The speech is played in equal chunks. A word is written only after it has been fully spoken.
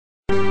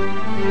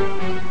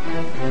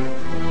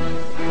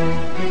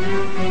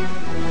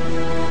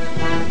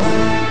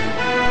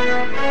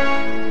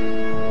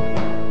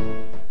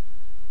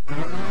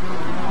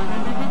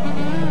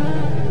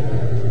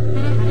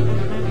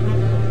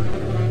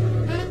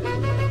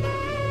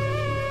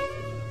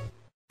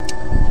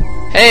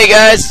Hey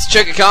guys, it's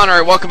Chucky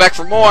Connor. Welcome back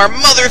for more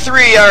Mother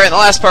 3. Alright, in the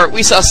last part,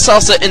 we saw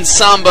Salsa and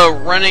Samba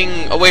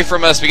running away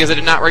from us because they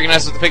did not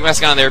recognize with the pig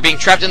mask on. They were being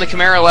trapped in the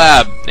Chimera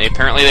lab.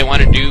 Apparently they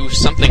want to do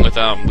something with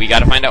them. We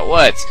gotta find out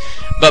what.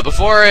 But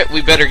before it,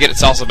 we better get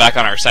Salsa back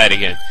on our side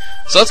again.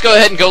 So let's go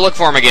ahead and go look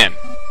for him again.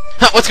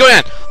 Huh, what's going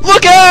on?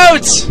 Look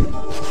out!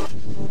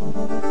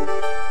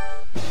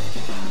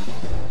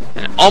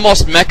 An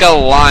almost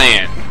mecha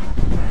lion.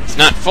 It's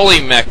not fully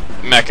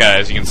mecha,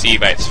 as you can see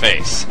by its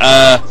face.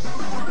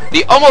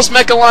 The almost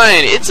mecha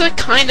lion. It's a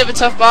kind of a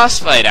tough boss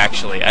fight,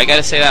 actually. I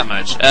gotta say that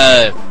much.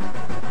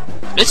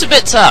 It's a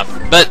bit tough,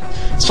 but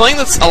something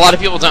that a lot of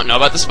people don't know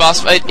about this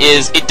boss fight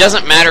is it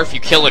doesn't matter if you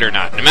kill it or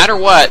not. No matter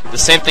what, the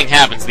same thing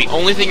happens. The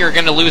only thing you're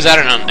gonna lose out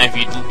on if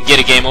you get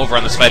a game over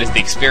on this fight is the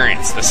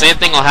experience. The same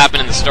thing will happen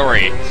in the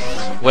story,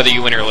 whether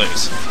you win or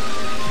lose.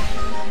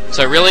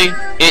 So really,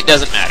 it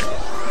doesn't matter.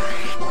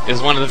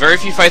 It's one of the very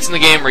few fights in the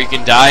game where you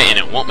can die and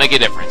it won't make a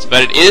difference,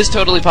 but it is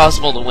totally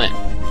possible to win.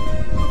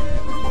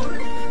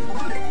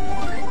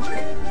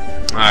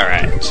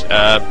 Alright,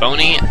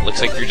 Boney,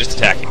 looks like you're just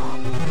attacking.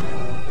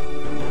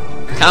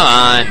 Come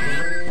on.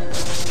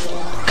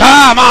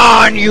 Come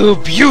on, you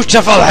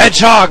beautiful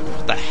hedgehog!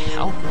 What the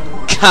hell?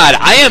 God,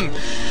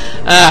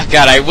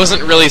 God, I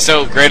wasn't really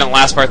so great on the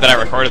last part that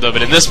I recorded, though,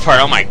 but in this part,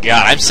 oh my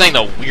god, I'm saying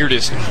the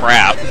weirdest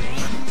crap.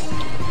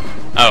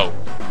 Oh,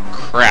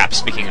 crap,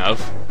 speaking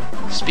of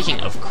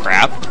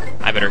crap,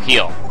 I better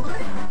heal.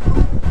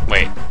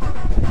 Wait.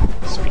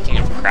 Speaking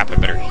of crap, I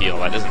better heal.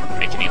 That doesn't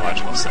make any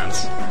logical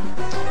sense.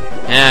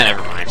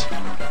 Never mind.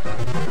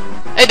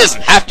 It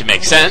doesn't have to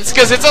make sense,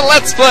 because it's a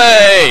Let's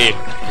Play!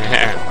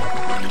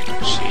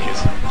 Jeez.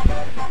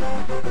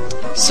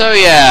 So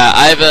yeah,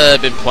 I've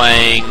been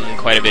playing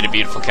quite a bit of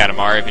Beautiful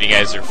Katamari. If you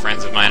guys are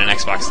friends of mine on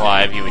Xbox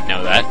Live, you would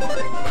know that.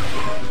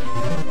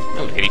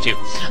 Oh, Kitty too.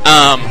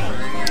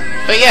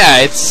 But yeah,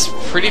 it's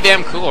pretty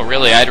damn cool,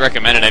 really. I'd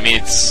recommend it. I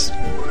mean,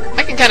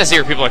 I can kind of see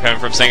where people are coming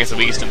from saying it's the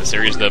weakest in the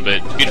series, though,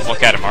 but Beautiful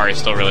Katamari is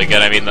still really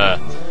good. I mean, the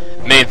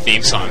main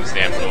theme song is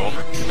damn cool.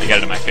 I got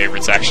it in my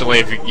favorites, actually,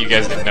 if you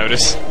guys didn't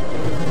notice.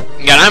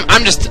 Again,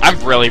 I'm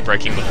really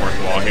breaking the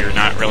fourth wall here,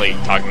 not really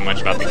talking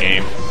much about the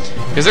game.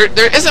 Because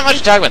there isn't much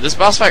to talk about. This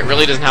boss fight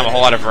really doesn't have a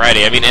whole lot of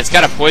variety. I mean, it's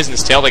got a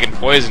poisonous tail that can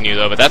poison you,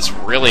 though, but that's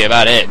really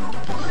about it.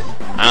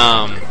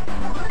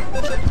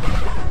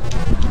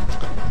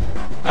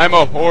 I'm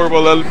a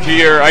horrible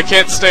LPer. I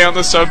can't stay on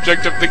the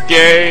subject of the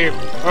game.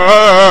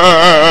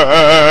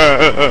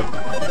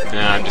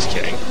 Nah, I'm just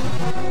kidding.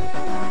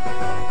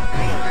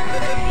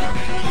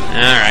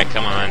 Alright,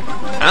 come on.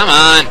 Come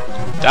on!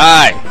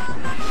 Die!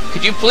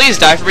 Could you please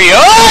die for me?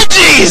 Oh,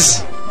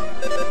 jeez!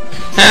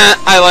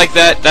 I like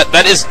that.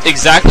 That is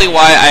exactly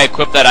why I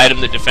equipped that item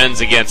that defends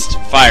against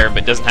fire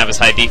but doesn't have as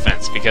high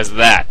defense, because of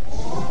that.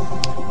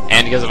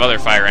 And because of other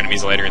fire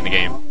enemies later in the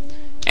game.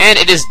 And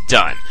it is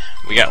done.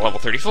 We got level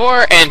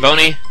 34, and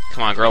Boney,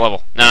 come on, grow a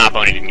level. Nah,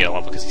 Boney didn't get a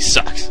level because he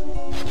sucks.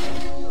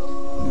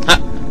 Huh.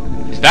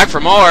 He's back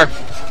for more.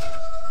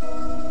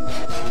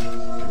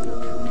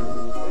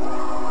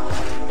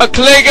 A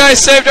clay guy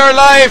saved our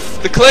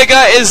life! The clay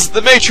guy is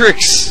the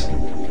Matrix!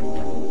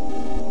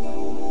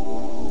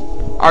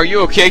 Are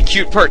you okay,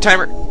 cute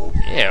part-timer?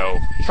 Ew,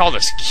 you call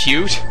this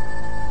cute?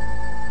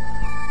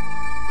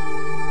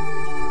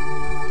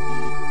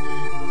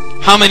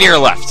 How many are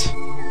left?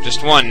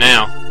 Just one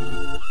now.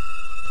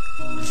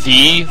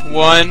 The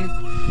one?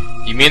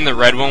 You mean the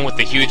red one with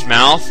the huge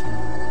mouth?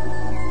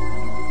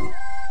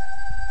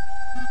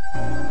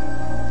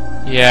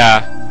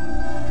 Yeah.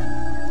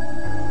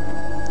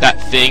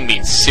 That thing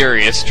means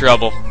serious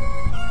trouble.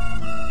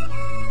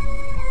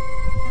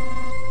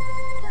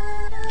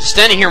 Just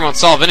standing here won't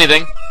solve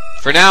anything.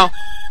 For now,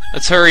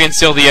 let's hurry and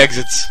seal the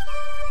exits.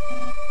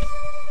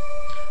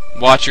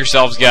 Watch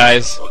yourselves,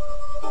 guys.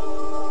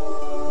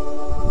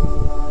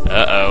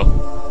 Uh-oh.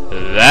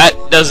 That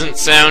doesn't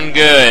sound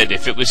good.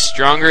 If it was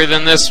stronger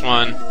than this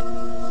one.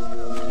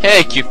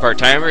 Hey, cute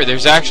part-timer,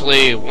 there's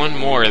actually one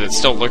more that's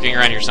still lurking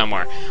around here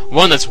somewhere.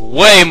 One that's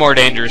way more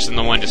dangerous than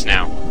the one just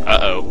now.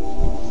 Uh-oh.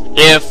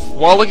 If,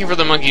 while looking for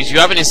the monkeys, you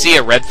happen to see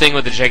a red thing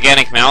with a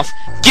gigantic mouth,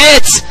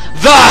 get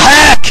the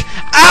heck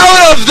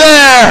out of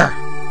there!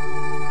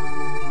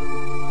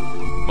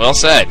 Well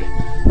said.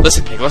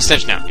 Listen, pay close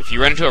attention now. If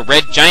you run into a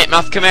red giant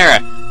mouth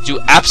chimera, do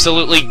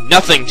absolutely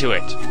nothing to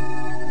it.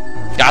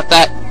 Got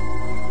that?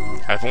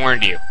 I've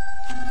warned you.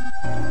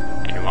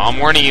 And while I'm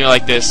warning you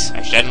like this,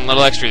 I should add in a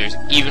little extra. There's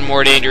even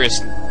more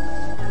dangerous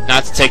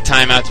not to take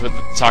time out to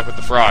talk with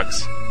the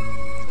frogs.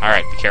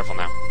 Alright, be careful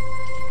now.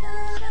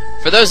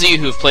 For those of you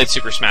who have played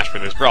Super Smash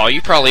Bros. Brawl,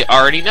 you probably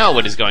already know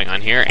what is going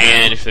on here,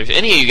 and if there's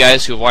any of you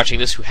guys who are watching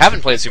this who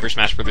haven't played Super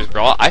Smash Bros.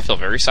 Brawl, I feel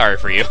very sorry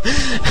for you.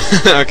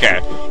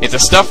 Okay. It's a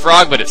stuffed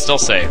frog, but it still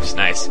saves.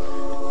 Nice.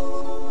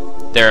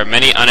 There are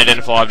many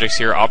unidentified objects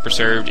here, all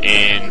preserved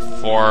in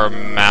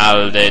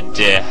formaldehyde.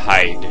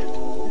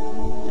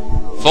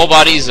 Full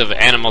bodies of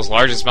animals,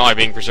 large and small, are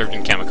being preserved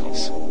in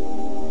chemicals.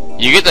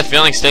 You get the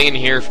feeling staying in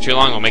here for too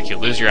long will make you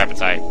lose your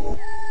appetite.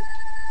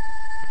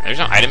 There's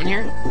no item in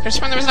here? I could have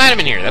sworn there was an item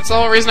in here. That's the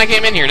whole reason I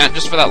came in here, not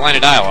just for that line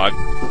of dialogue.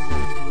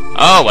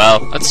 Oh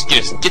well, let's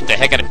just get the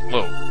heck out of...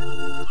 Whoa.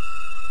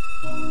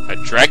 A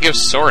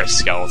Dragosaurus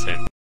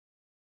skeleton.